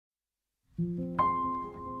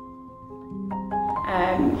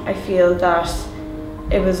I feel that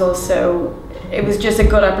it was just a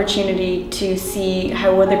good opportunity to see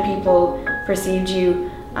how other people perceived you,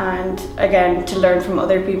 and again to learn from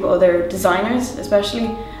other people, other designers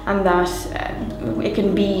especially, and that it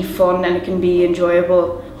can be fun and it can be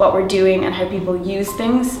enjoyable what we're doing and how people use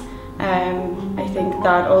things. I think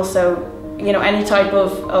that also, you know, any type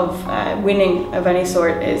of winning of any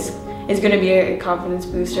sort is going to be a confidence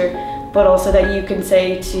booster, but also that you can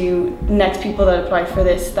say to next people that apply for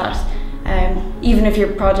this that even if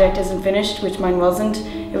your project isn't finished, which mine wasn't,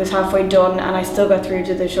 it was halfway done and I still got through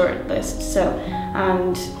to the short list. So,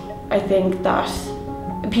 and I think that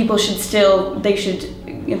people should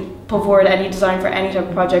you know, put forward any design for any type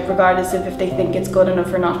of project, regardless of if they think it's good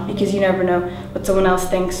enough or not, because you never know what someone else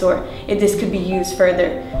thinks, or if this could be used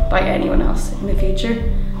further by anyone else in the future.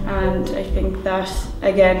 And I think that,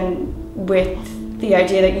 again, with the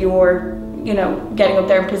idea that you're, you know, getting up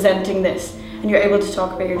there and presenting this, and you're able to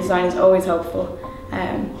talk about your design, is always helpful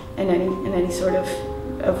in any sort of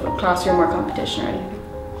classroom or competition or anything.